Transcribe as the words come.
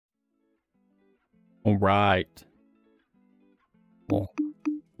All right.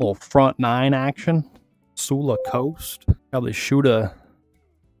 Little front nine action. Sula Coast. Probably shoot a.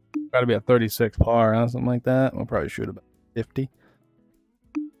 Gotta be a 36 par, huh? Something like that. We'll probably shoot about 50.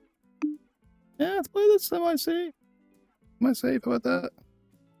 Yeah, let's play this semi-safe. Semi-safe, how about that?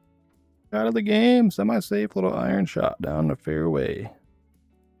 Out of the game, semi-safe little iron shot down the fairway.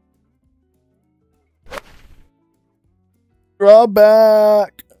 Draw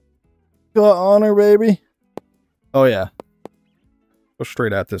back. Got honor, baby. Oh yeah. Go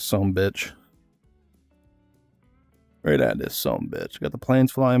straight at this bitch. Right at this bitch. Got the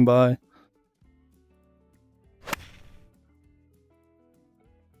planes flying by.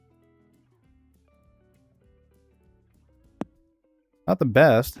 Not the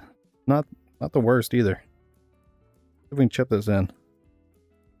best. Not the worst either. See if we can chip this in.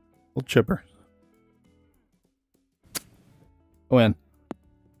 Little chipper. Go in.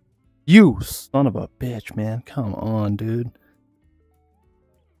 You son of a bitch, man. Come on, dude.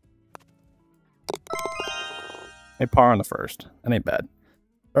 Hey, par on the first. That ain't bad.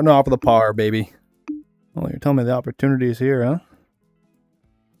 Starting off with a par, baby. Well, you're telling me the opportunity's here, huh?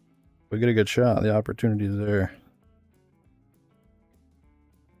 We get a good shot. The opportunity's there.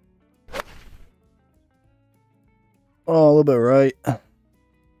 Oh, a little bit right. Have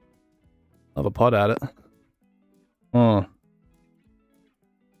a putt at it. Oh. What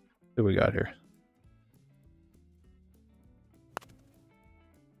do we got here?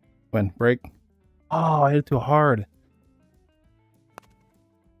 When break. Oh, I hit it too hard.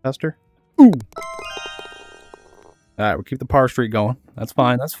 Tester. Ooh. Alright, we'll keep the par streak going. That's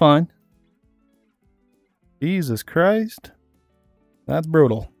fine. That's fine. Jesus Christ. That's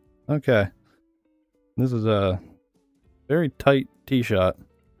brutal. Okay. This is a very tight tee shot.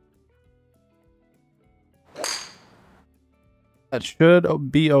 That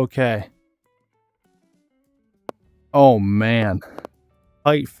should be okay. Oh, man.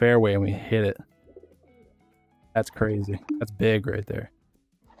 Tight fairway and we hit it. That's crazy. That's big right there.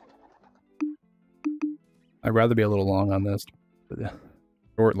 I'd rather be a little long on this. But yeah,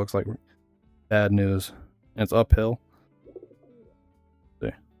 short looks like bad news. And it's uphill.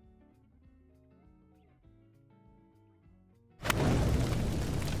 See.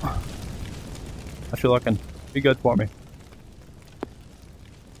 How's you looking? Be good for me.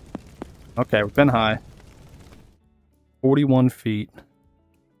 Okay, we've been high. 41 feet.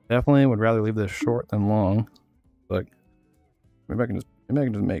 Definitely would rather leave this short than long. But maybe I can just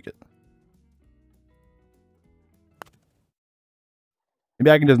make it.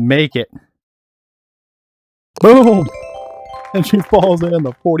 Maybe I can just make it. Boom! And she falls in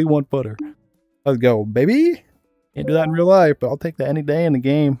the 41 footer. Let's go, baby. Can't do that in real life, but I'll take that any day in the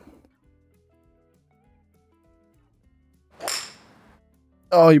game.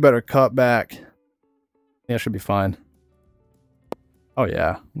 Oh, you better cut back. Yeah, it should be fine. Oh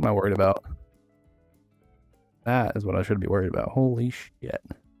yeah, what am I worried about? That is what I should be worried about. Holy shit.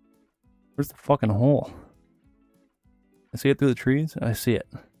 Where's the fucking hole? I see it through the trees? I see it.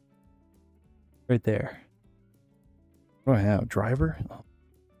 Right there. What do I have? Driver?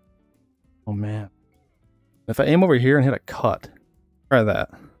 Oh man. If I aim over here and hit a cut, try that.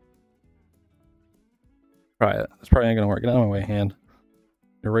 Try it. It's probably ain't gonna work. Get out of my way, hand.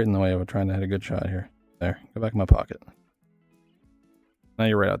 You're right in the way of trying to hit a good shot here. There. Go back in my pocket. Now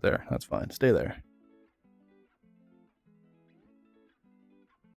you're right out there. That's fine. Stay there.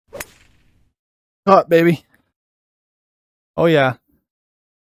 Cut, baby. Oh, yeah.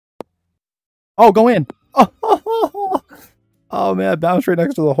 Oh, go in. Oh, oh man. Bounced right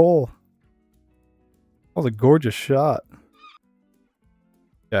next to the hole. That was a gorgeous shot.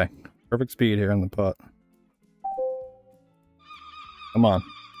 Okay. Perfect speed here on the putt. Come on.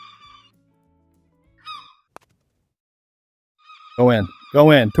 Go in.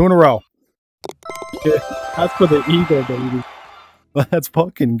 Go in. 2 in a row. Yeah, that's for the eagle, baby. Let's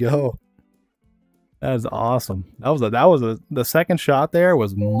fucking go. That is awesome. The second shot there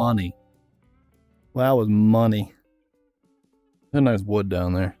was money. That was money. There's a nice wood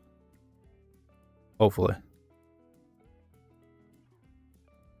down there. Hopefully.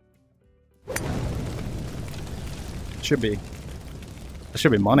 Should be. That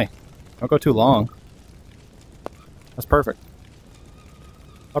should be money. Don't go too long. That's perfect.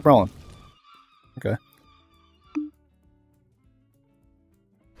 Stop rolling. Okay.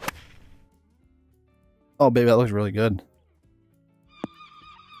 Oh, baby, that looks really good.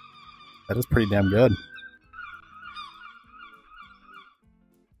 That is pretty damn good.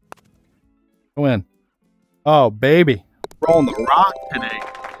 Go in. Oh, baby. Rolling the rock today.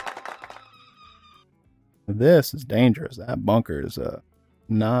 This is dangerous. That bunker is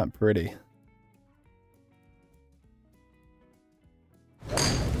not pretty.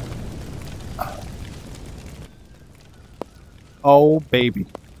 Oh, baby.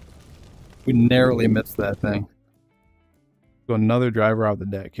 We narrowly missed that thing. Go another driver off the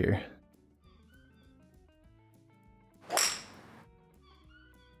deck here.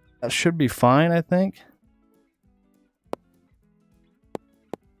 That should be fine, I think.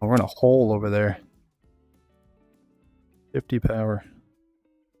 Oh, we're in a hole over there. 50 power.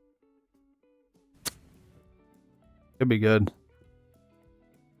 Could be good.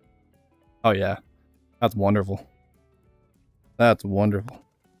 Oh, yeah. That's wonderful. That's wonderful.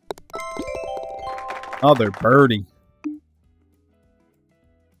 Another birdie.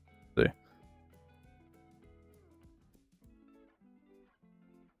 Let's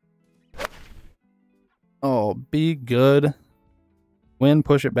see. Oh, be good. Wind,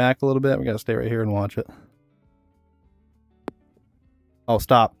 push it back a little bit. We gotta stay right here and watch it. Oh,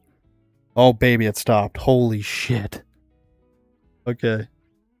 stop. Oh, baby, it stopped. Holy shit. Okay.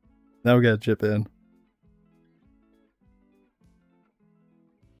 Now we gotta chip in.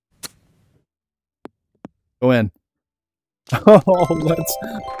 Go in. Oh, let's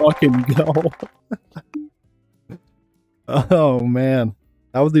fucking go. Oh, man.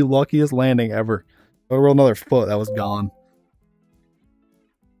 That was the luckiest landing ever. If I roll another foot, that was gone.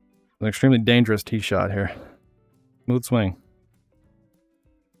 An extremely dangerous tee shot here. Smooth swing.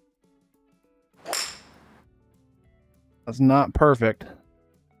 That's not perfect.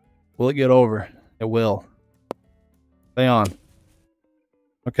 Will it get over? It will. Stay on.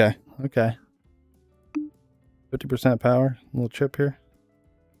 Okay, okay. 50% power. A little chip here.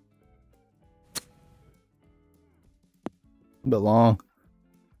 A bit long.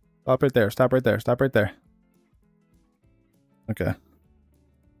 Stop right there. Stop right there. Stop right there. Okay.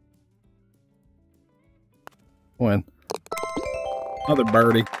 Win. Another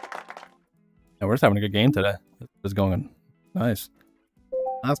birdie. Yeah, we're just having a good game today. This is going nice.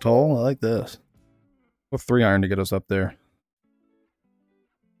 Last hole. I like this. With 3-iron to get us up there.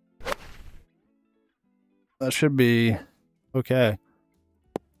 That should be okay.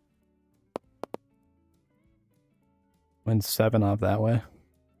 Win 7 off that way.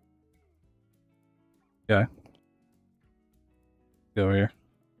 Okay. Go here.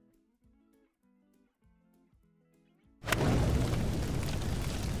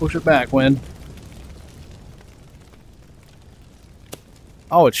 Push it back, Win.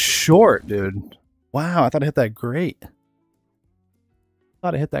 Oh, it's short, dude. Wow, I thought I hit that great.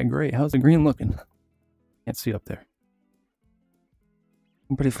 Thought I hit that great. How's the green looking? Can't see up there.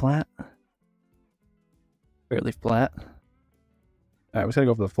 Pretty flat. Fairly flat. Alright, we just gotta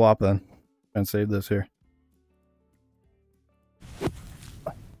go for the flop then. Try and save this here.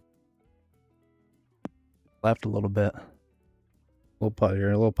 Left a little bit. Little putt here,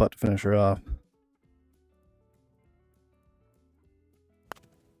 a little putt to finish her off.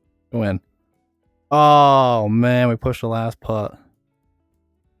 Go in. Oh man, we pushed the last putt.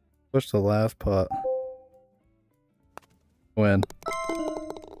 Push the last putt. Win.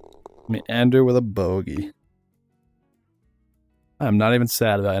 Me Andrew with a bogey. I'm not even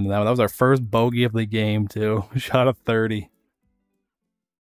sad about ending that one. That was our first bogey of the game too. We shot a 30.